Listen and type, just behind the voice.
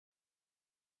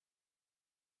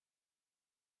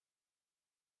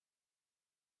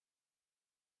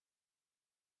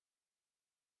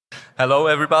Hello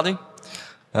everybody.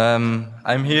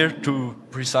 I'm here to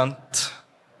present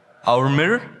our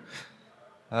mirror.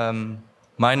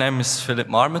 My name is Philipp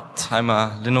Marmet. I'm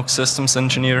a Linux systems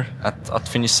engineer at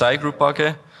Finnish Group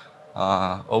AG,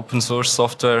 open source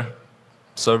software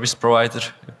service provider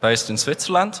based in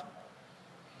Switzerland.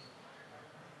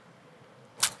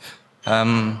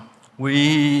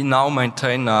 We now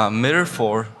maintain a mirror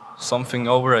for something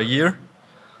over a year,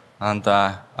 and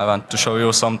I want to show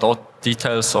you some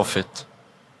details of it.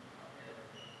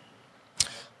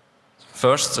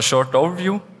 First, a short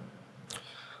overview.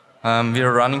 We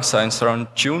are running since around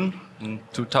June in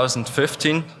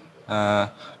 2015.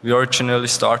 We originally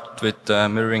started with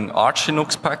mirroring Arch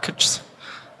Linux packages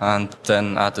and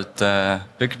then added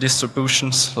big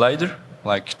distributions later,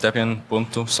 like Debian,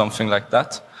 Ubuntu, something like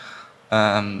that.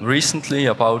 Recently,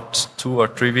 about 2 or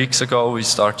 3 weeks ago, we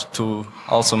started to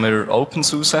also mirror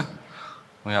openSUSE.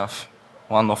 We have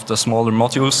one of the smaller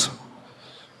modules.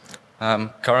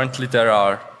 Currently there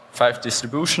are 5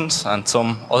 distributions and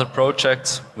some other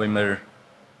projects we mirror.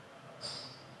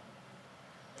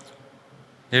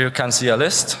 Here you can see a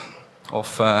list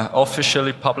of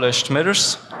officially published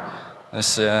mirrors.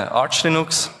 There's Arch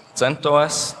Linux,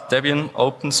 CentOS, Debian,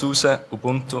 openSUSE,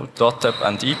 Ubuntu, .deb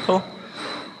and EPEL.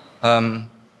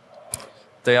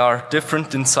 They are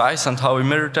different in size and how we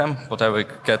mirror them, but I will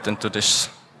get into this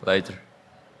later.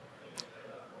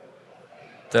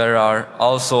 There are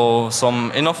also some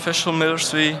unofficial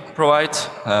mirrors we provide.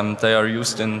 They are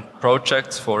used in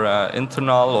projects for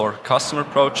internal or customer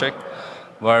project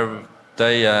where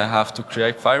they have to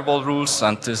create firewall rules,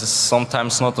 and this is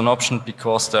sometimes not an option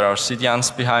because there are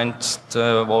CDNs behind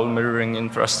the wall mirroring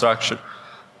infrastructure,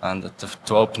 and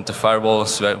to open the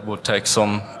firewalls would take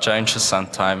some changes and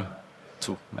time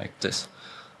to make this.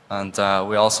 And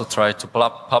we also try to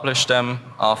publish them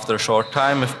after a short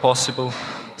time if possible,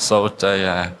 so they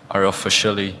are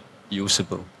officially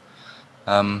usable.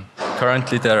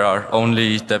 Currently there are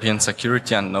only Debian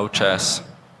Security and Node.js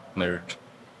mirrored.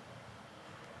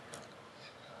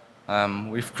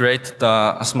 We've created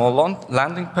a small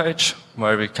landing page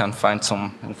where we can find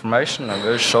some information. I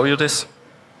will show you this.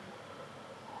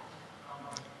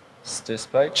 It's this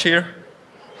page here.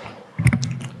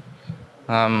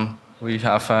 We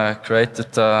have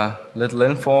created a little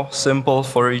info symbol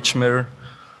for each mirror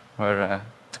where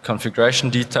the configuration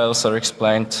details are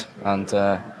explained and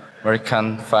where you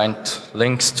can find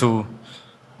links to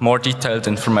more detailed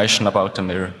information about the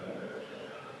mirror.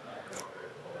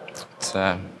 It's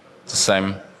the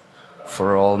same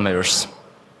for all mirrors.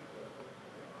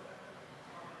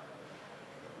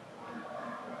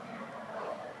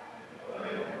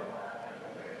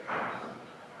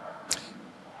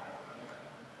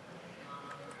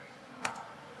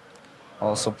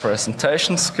 Also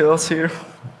presentation skills here.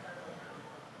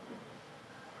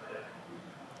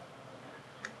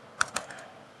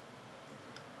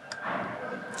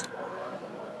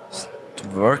 Is it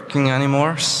working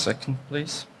anymore? Second,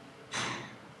 please.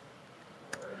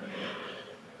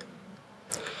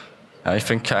 I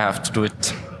think I have to do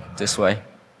it this way.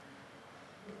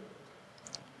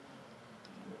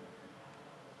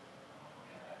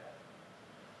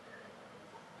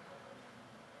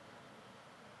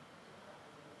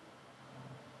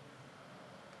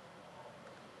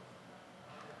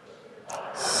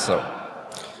 So,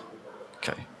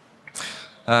 okay.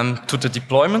 To the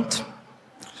deployment,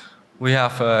 we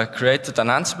have created an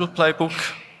Ansible playbook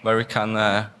where we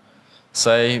can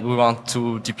say we want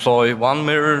to deploy one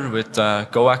mirror with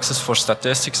Go access for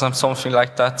statistics and something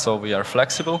like that, so we are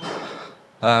flexible.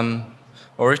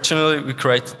 Originally we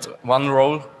created one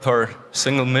role per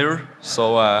single mirror,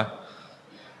 so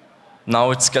now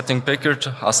it's getting bigger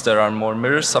as there are more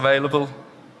mirrors available.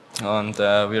 And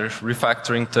we're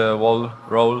refactoring the whole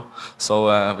role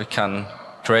so we can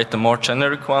create a more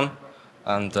generic one.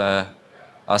 And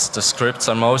as the scripts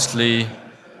are mostly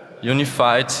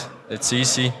unified, it's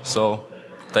easy, so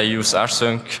they use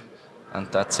rsync and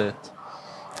that's it.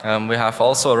 We have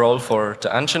also a role for the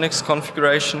Nginx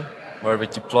configuration where we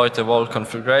deploy the whole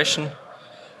configuration.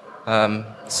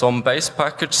 Some base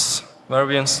packages where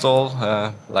we install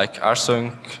like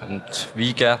rsync and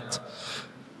vget.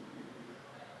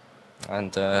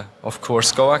 And of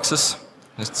course Go access,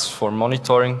 it's for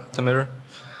monitoring the mirror.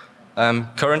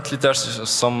 Currently there's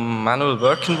some manual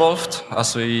work involved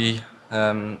as we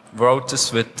wrote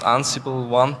this with Ansible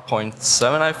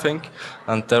 1.7 I think,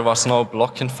 and there was no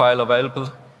blocking file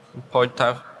available in point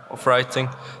of writing,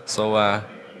 so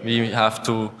we have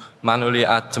to manually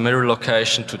add the mirror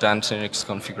location to the Nginx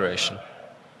configuration.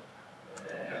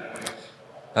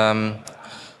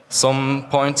 Some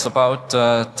points about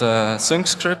the sync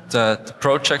script. The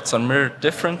projects are mirrored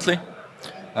differently.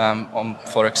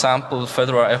 For example,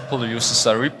 Fedora EPEL uses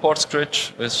a report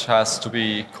script which has to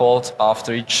be called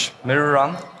after each mirror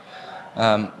run.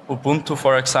 Ubuntu,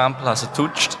 for example, has a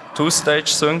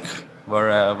two-stage sync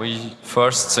where we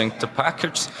first sync the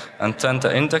package and then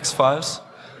the index files.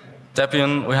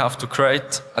 Debian, we have to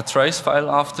create a trace file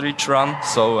after each run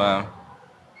so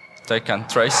they can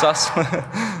trace us.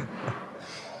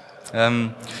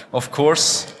 Of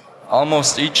course,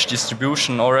 almost each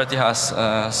distribution already has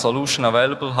a solution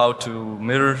available how to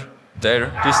mirror their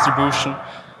distribution.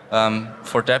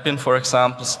 For Debian, for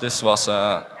example, this was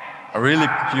a really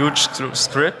huge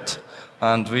script,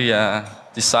 and we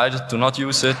decided to not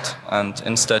use it and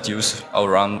instead use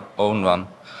our own one.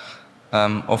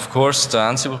 Of course, the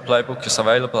Ansible playbook is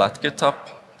available at GitHub.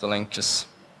 The link is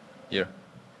here.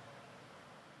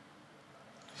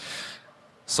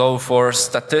 So for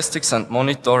statistics and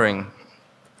monitoring,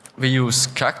 we use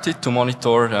Cacti to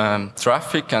monitor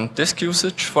traffic and disk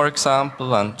usage, for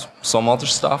example, and some other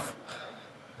stuff.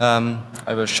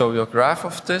 I will show you a graph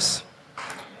of this.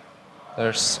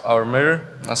 There's our mirror.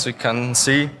 As we can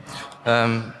see,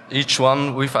 each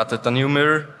one we've added a new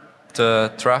mirror.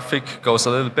 The traffic goes a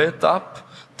little bit up,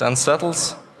 then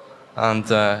settles, and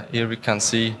here we can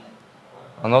see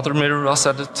another mirror was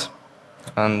added,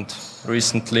 and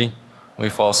recently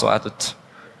we've also added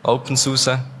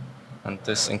openSUSE, and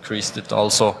this increased it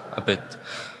also a bit.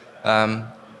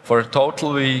 For a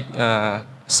total, we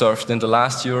served in the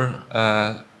last year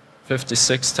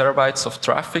 56 terabytes of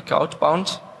traffic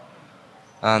outbound,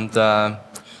 and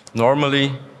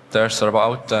normally there's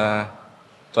about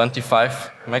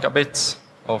 25 megabits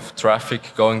of traffic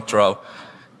going through.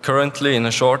 Currently, in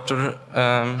a shorter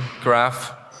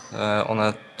graph, on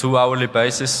a 2-hourly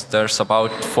basis, there's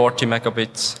about 40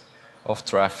 megabits of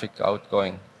traffic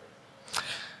outgoing.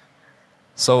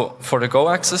 So for the Go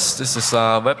access, this is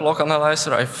a weblog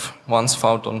analyzer I've once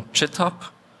found on GitHub.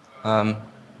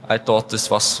 I thought this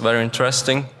was very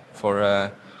interesting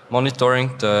for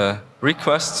monitoring the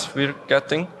requests we're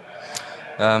getting.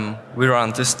 We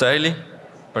run this daily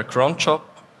per cron job.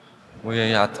 We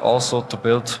had also to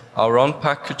build our own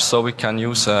package so we can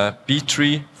use a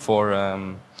B-tree for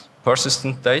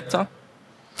persistent data.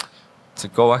 The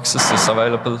Go access is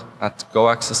available at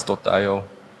goaccess.io.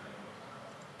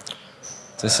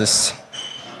 This is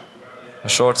a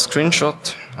short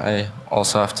screenshot. I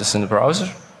also have this in the browser,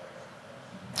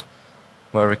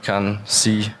 where we can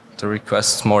see the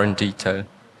requests more in detail.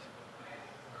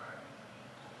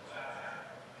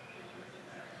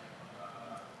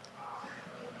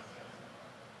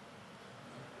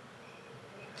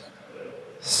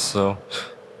 So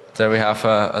there we have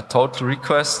a total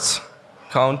requests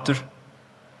counter.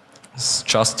 It's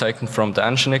just taken from the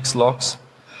Nginx logs.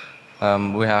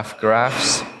 We have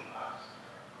graphs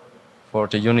for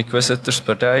the unique visitors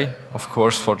per day, of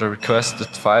course for the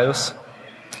requested files.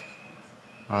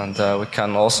 And we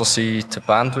can also see the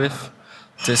bandwidth.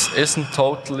 This isn't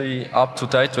totally up to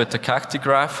date with the Cacti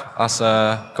graph, as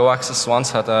Go access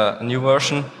once had a new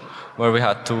version where we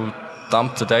had to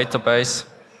dump the database,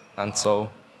 and so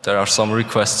there are some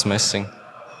requests missing.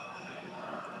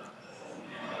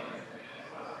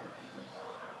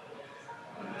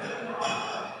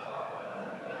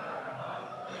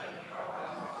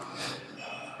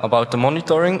 About the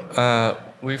monitoring,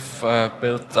 we've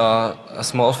built a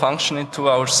small function into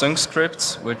our sync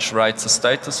scripts, which writes a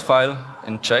status file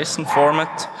in JSON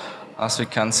format, as we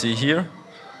can see here.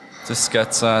 This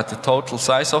gets the total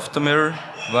size of the mirror,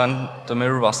 when the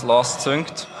mirror was last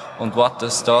synced, and what the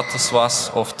status was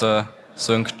of the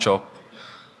sync job.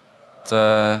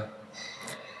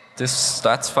 This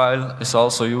stats file is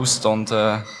also used on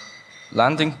the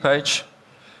landing page,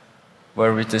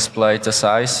 where we display the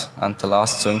size and the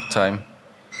last sync time.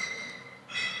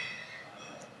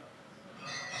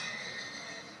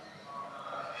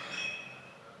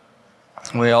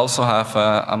 We also have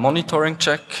a monitoring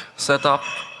check set up,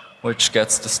 which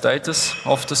gets the status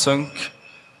of the sync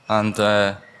and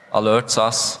alerts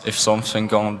us if something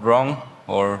gone wrong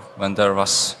or when there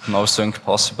was no sync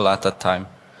possible at that time,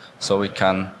 so we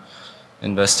can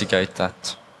investigate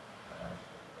that.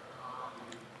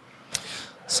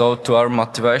 So to our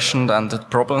motivation and the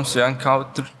problems we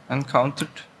encountered.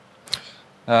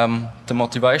 The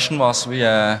motivation was we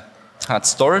had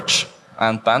storage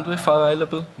and bandwidth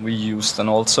available. We used an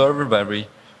old server where we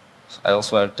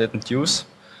elsewhere didn't use.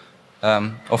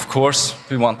 Of course,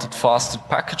 we wanted faster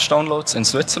package downloads in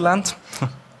Switzerland.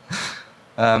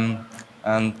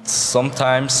 And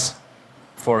sometimes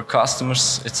for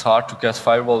customers it's hard to get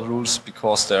firewall rules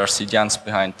because there are CDNs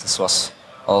behind. This was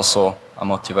also a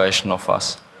motivation of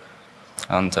us.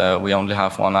 And we only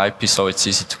have one IP, so it's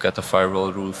easy to get a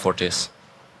firewall rule for this.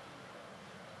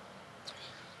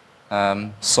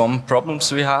 Some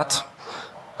problems we had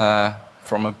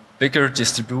from a bigger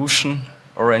distribution,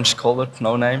 orange colored,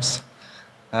 no names.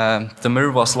 The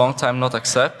mirror was long time not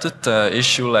accepted, the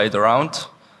issue laid around,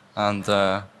 and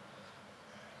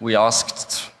we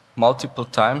asked multiple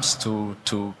times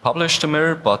to publish the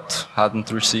mirror, but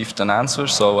hadn't received an answer,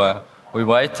 so we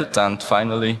waited, and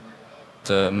finally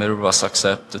the mirror was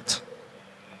accepted.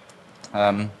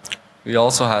 We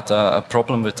also had a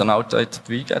problem with an outdated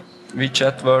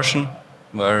WeChat version,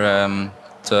 where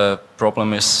the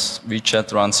problem is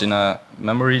WeChat runs in a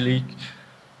memory leak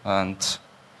and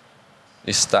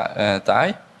is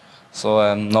die.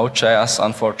 So Node.js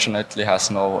unfortunately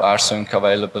has no rsync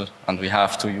available, and we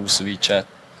have to use WeChat.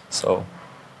 So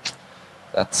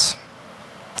that's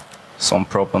some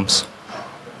problems.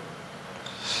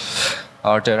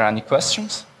 Are there any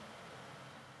questions?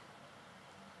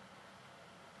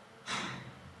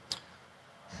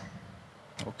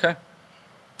 Okay.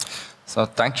 So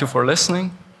thank you for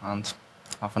listening, and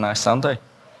have a nice Sunday.